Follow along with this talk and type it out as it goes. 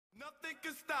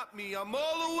stop me. I'm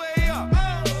all the way up.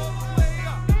 All the way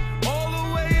up. All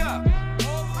the way up.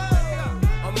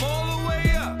 I'm all the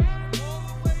way up.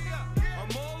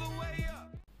 I'm all the way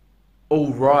up.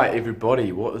 All right,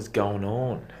 everybody, what is going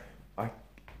on?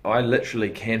 I literally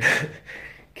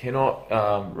cannot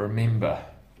remember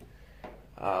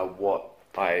what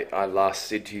I last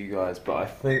said to you guys, but I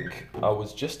think I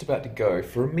was just about to go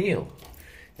for a meal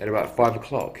at about 5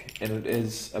 o'clock, and it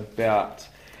is about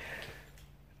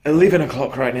 11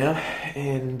 o'clock right now,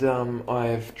 and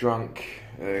I've drunk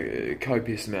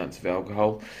copious amounts of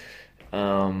alcohol,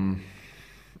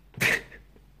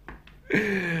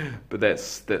 but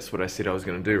that's what I said I was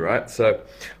going to do, right? So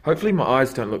hopefully my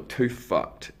eyes don't look too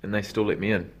fucked and they still let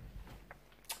me in.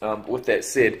 With that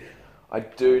said, I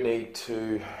do need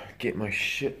to get my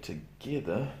shit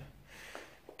together,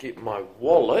 get my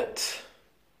wallet.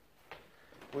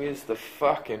 Where's the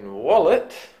fucking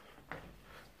wallet?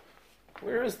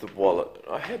 Where is the wallet?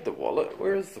 I had the wallet.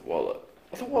 Where is the wallet?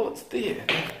 Oh, the wallet's there.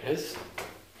 There it is.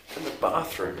 In the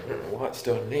bathroom. I don't know why it's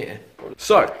down there.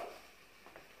 So,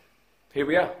 here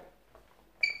we are.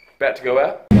 About to go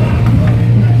out.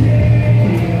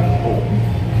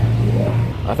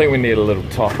 I think we need a little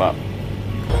top up.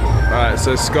 Alright,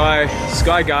 so Sky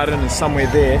Garden is somewhere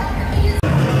there.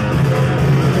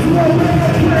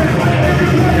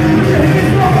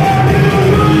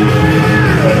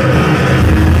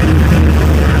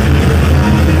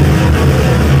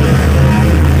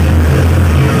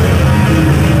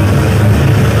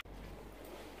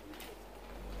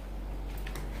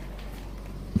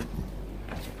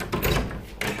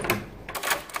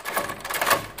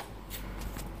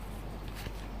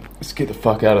 Let's get the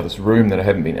fuck out of this room that I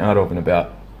haven't been out of in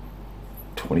about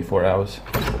 24 hours.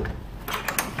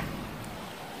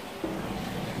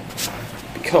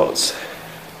 Because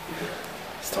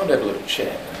it's time to have a little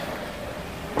chat.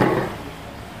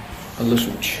 A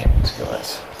little chat,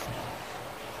 guys.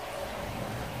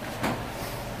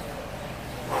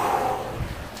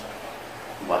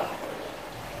 Wow.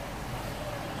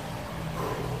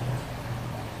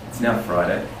 It's now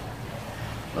Friday.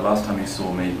 The last time you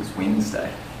saw me was Wednesday.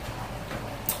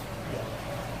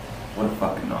 What a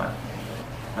fucking night.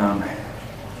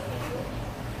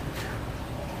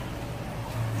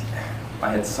 I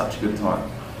had such a good time,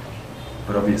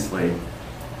 but obviously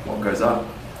what goes up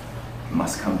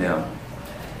must come down,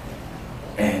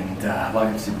 and like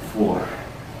I've said before,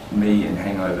 me and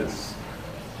hangovers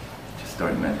just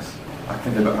don't mix. I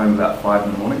think I got home about 5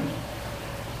 in the morning,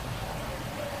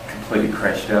 completely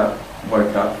crashed out,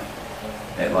 woke up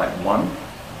at like 1,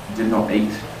 did not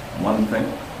eat one thing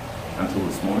until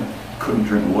this morning, couldn't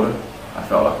drink water. I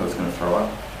felt like I was going to throw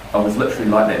up. I was literally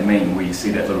like that meme where you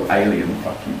see that little alien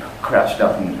fucking crouched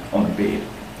up on the bed,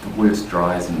 the worst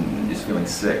dries and just feeling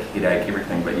sick, headache,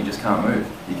 everything, but you just can't move.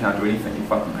 You can't do anything, you're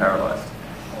fucking paralysed.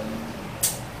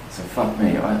 So fuck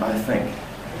me,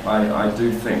 I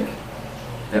do think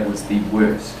that was the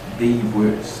worst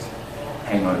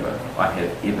hangover I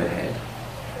have ever had.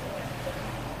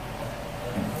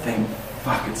 And thank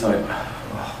fuck it's over.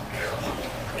 Oh God.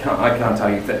 I can't tell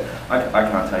you that. I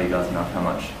can't tell you guys enough how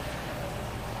much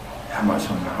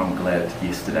I'm glad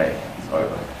yesterday is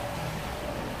over. I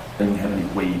didn't have any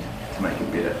weed to make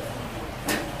it better.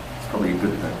 It's probably a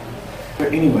good thing.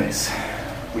 But anyways,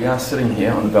 we are sitting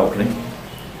here on the balcony,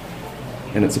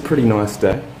 and it's a pretty nice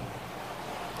day,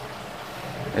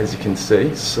 as you can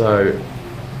see. So,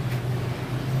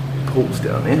 pool's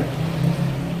down there,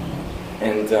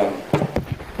 and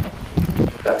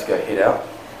about to go head out.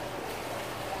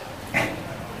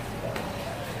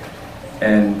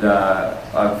 And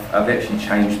I've actually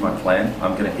changed my plan.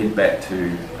 I'm going to head back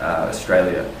to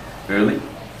Australia early,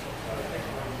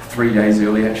 3 days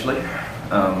early actually.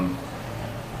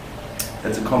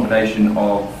 It's a combination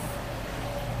of,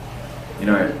 you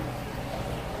know,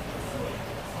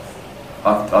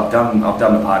 I've done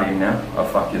the partying now.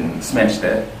 I've fucking smashed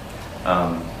that.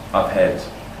 I've had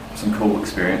some cool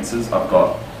experiences. I've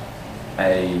got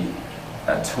a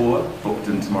tour booked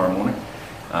in tomorrow morning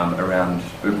around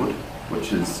Ubud,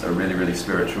 which is a really, really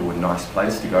spiritual and nice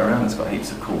place to go around. It's got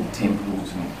heaps of cool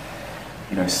temples and,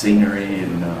 you know, scenery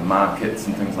and markets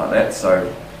and things like that. So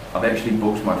I've actually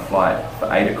booked my flight for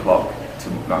 10 o'clock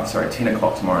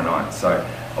tomorrow night. So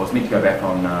I was meant to go back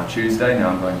on Tuesday, now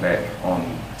I'm going back on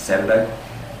Saturday.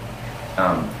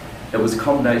 It was a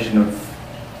combination of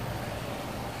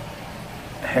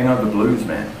hangover blues,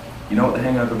 man. You know what the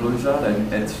hangover blues are?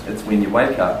 It's when you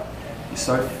wake up, you're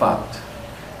so fucked.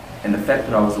 And the fact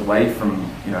that I was away from,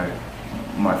 you know,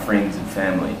 my friends and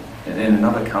family in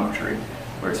another country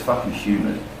where it's fucking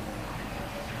humid,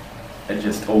 it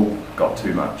just all got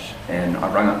too much. And I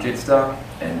rang up Jetstar,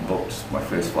 and booked my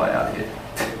first flight out here.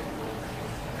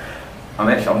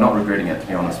 I'm not regretting it, to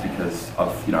be honest, because I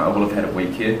will have had a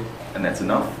week here, and that's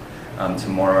enough.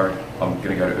 Tomorrow I'm going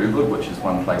to go to Ubud, which is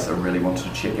one place I really wanted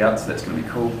to check out, so that's going to be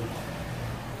cool.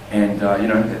 And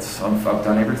I've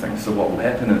done everything. So what will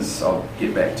happen is I'll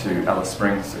get back to Alice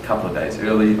Springs a couple of days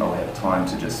early. I'll have time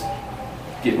to just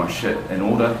get my shit in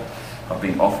order. I've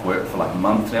been off work for like a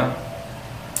month now,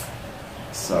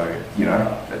 so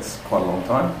that's quite a long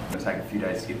time. It's going to take a few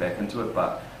days to get back into it,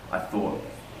 but I thought,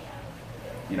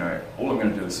 all I'm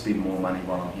going to do is spend more money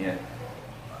while I'm here.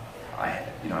 I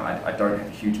don't have a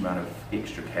huge amount of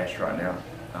extra cash right now.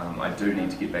 I do need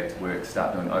to get back to work,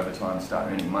 start doing overtime, start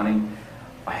earning money.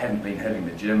 I haven't been hitting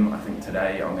the gym. I think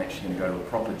today I'm actually going to go to a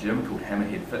proper gym called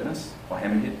Hammerhead Fitness, or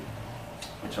Hammerhead,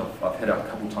 which I've hit up a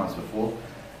couple times before,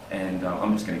 and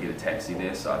I'm just going to get a taxi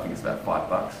there, so I think it's about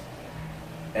 $5.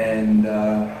 And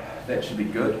that should be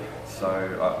good. So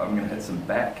I'm going to hit some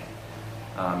back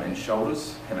and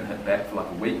shoulders. Haven't hit back for like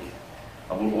a week.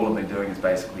 All I've been doing is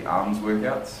basically arms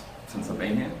workouts since I've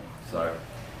been here. So,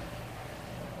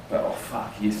 but oh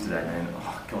fuck, yesterday, man,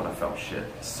 oh god, I felt shit.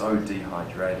 So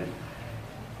dehydrated.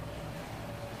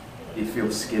 You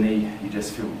feel skinny. You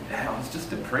just feel. I was just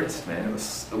depressed, man. It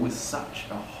was such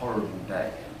a horrible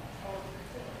day.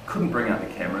 Couldn't bring out the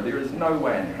camera. There is no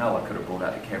way in hell I could have brought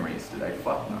out the camera yesterday.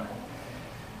 Fuck no.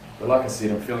 But like I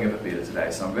said, I'm feeling a bit better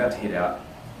today, so I'm about to head out.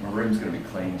 My room's going to be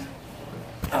cleaned.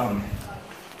 I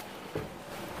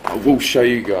will show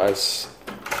you guys.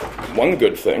 One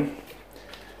good thing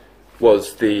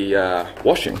was the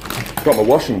washing. Got my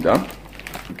washing done.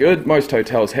 Good. Most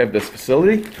hotels have this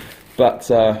facility, but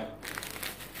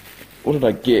what did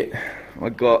I get? I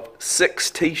got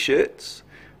 6 t-shirts,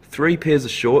 3 pairs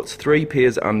of shorts, 3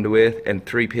 pairs of underwear, and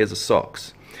 3 pairs of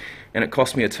socks. And it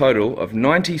cost me a total of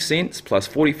 90 cents plus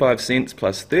 45 cents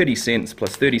plus 30 cents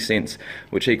plus 30 cents,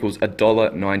 which equals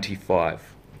 $1.95.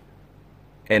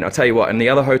 And I'll tell you what, in the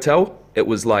other hotel, it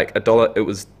was like $1, it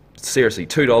was seriously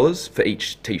 $2 for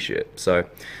each t-shirt. So,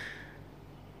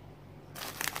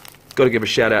 got to give a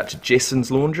shout out to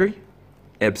Jesson's Laundry.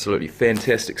 Absolutely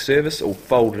fantastic service, all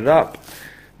folded up.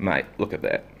 Mate, look at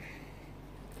that.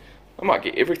 I might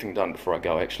get everything done before I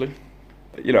go, actually.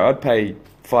 But, I'd pay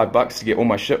 $5 to get all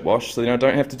my shit washed, so I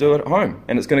don't have to do it at home.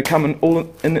 And it's going to come in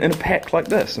a pack like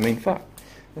this. I mean, fuck,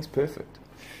 that's perfect.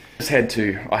 I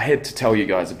had to tell you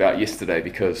guys about yesterday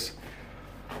because,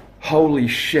 holy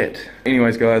shit.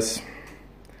 Anyways, guys,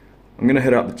 I'm going to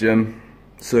hit up the gym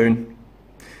soon.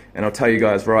 And I'll tell you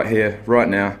guys right here, right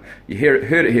now, you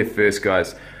heard it here first,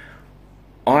 guys.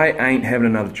 I ain't having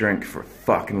another drink for a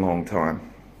fucking long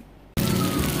time.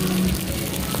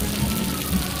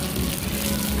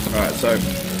 Alright, so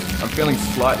I'm feeling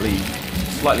slightly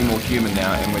more human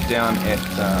now, and we're down at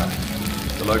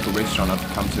the local restaurant I've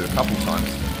come to a couple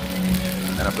times.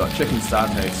 And I've got chicken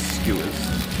satay skewers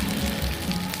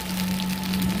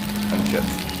and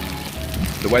chips.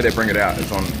 The way they bring it out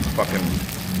is on fucking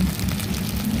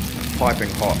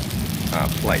piping hot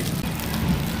plate.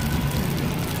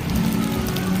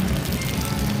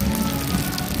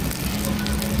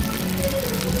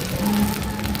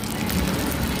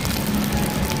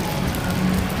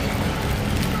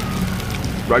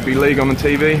 Rugby league on the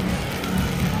TV,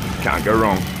 can't go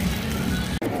wrong.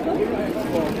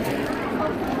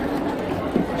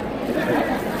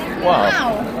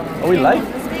 Wow. Are we late?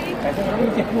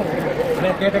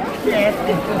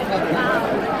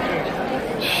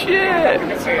 Shit!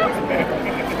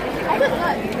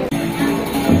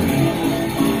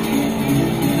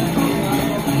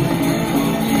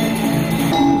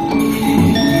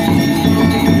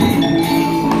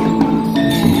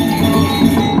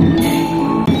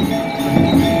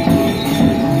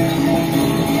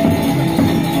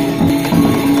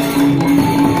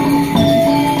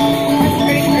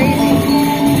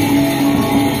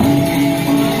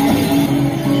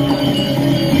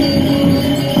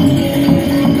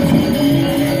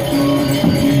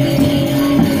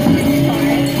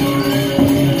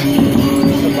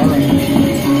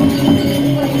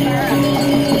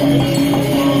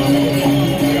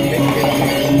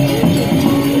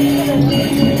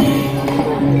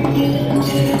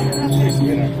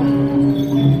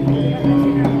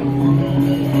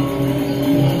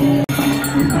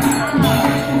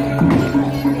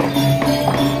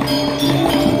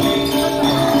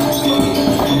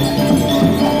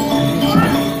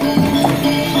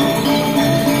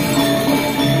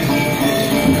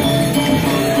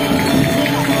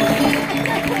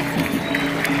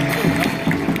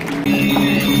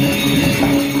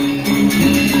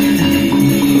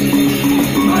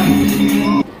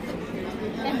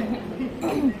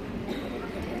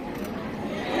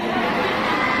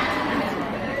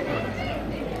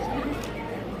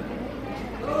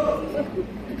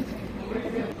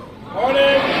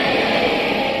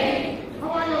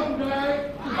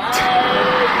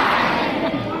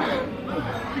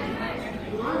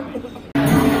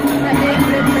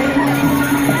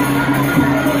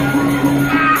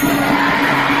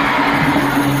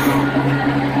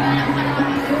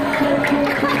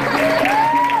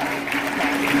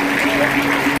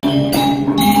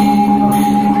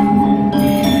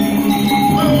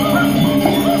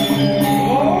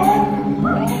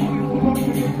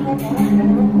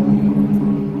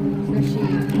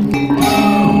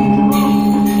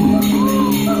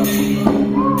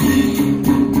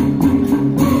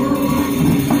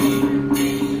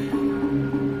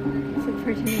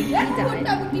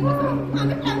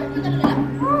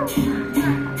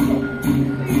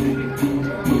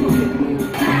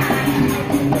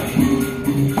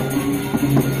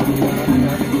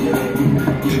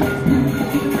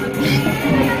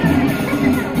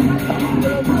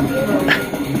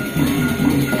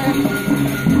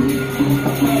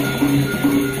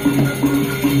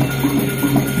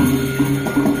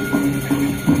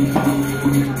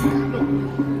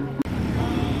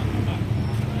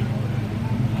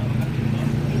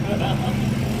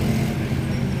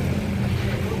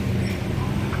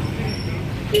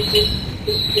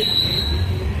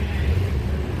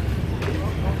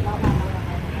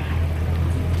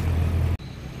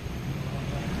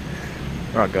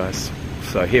 Right guys,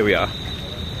 so here we are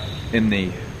in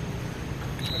the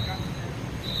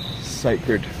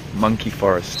sacred monkey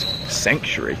forest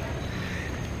sanctuary,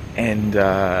 and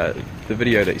the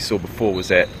video that you saw before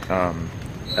was at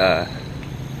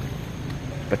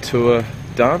Batua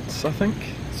dance, I think.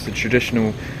 It's a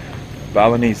traditional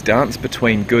Balinese dance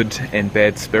between good and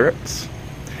bad spirits,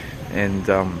 and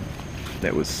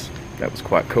that was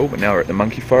quite cool. But now we're at the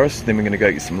monkey forest, then we're going to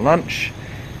go get some lunch,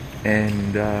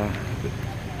 and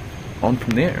on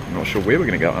from there. I'm not sure where we're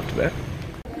going to go after that.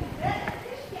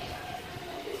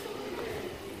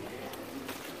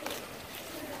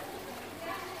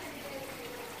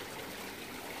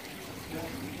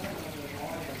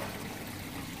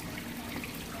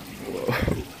 Whoa.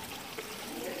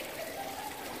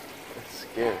 That's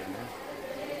scary, man.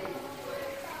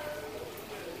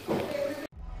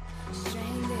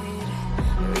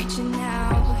 Reaching out.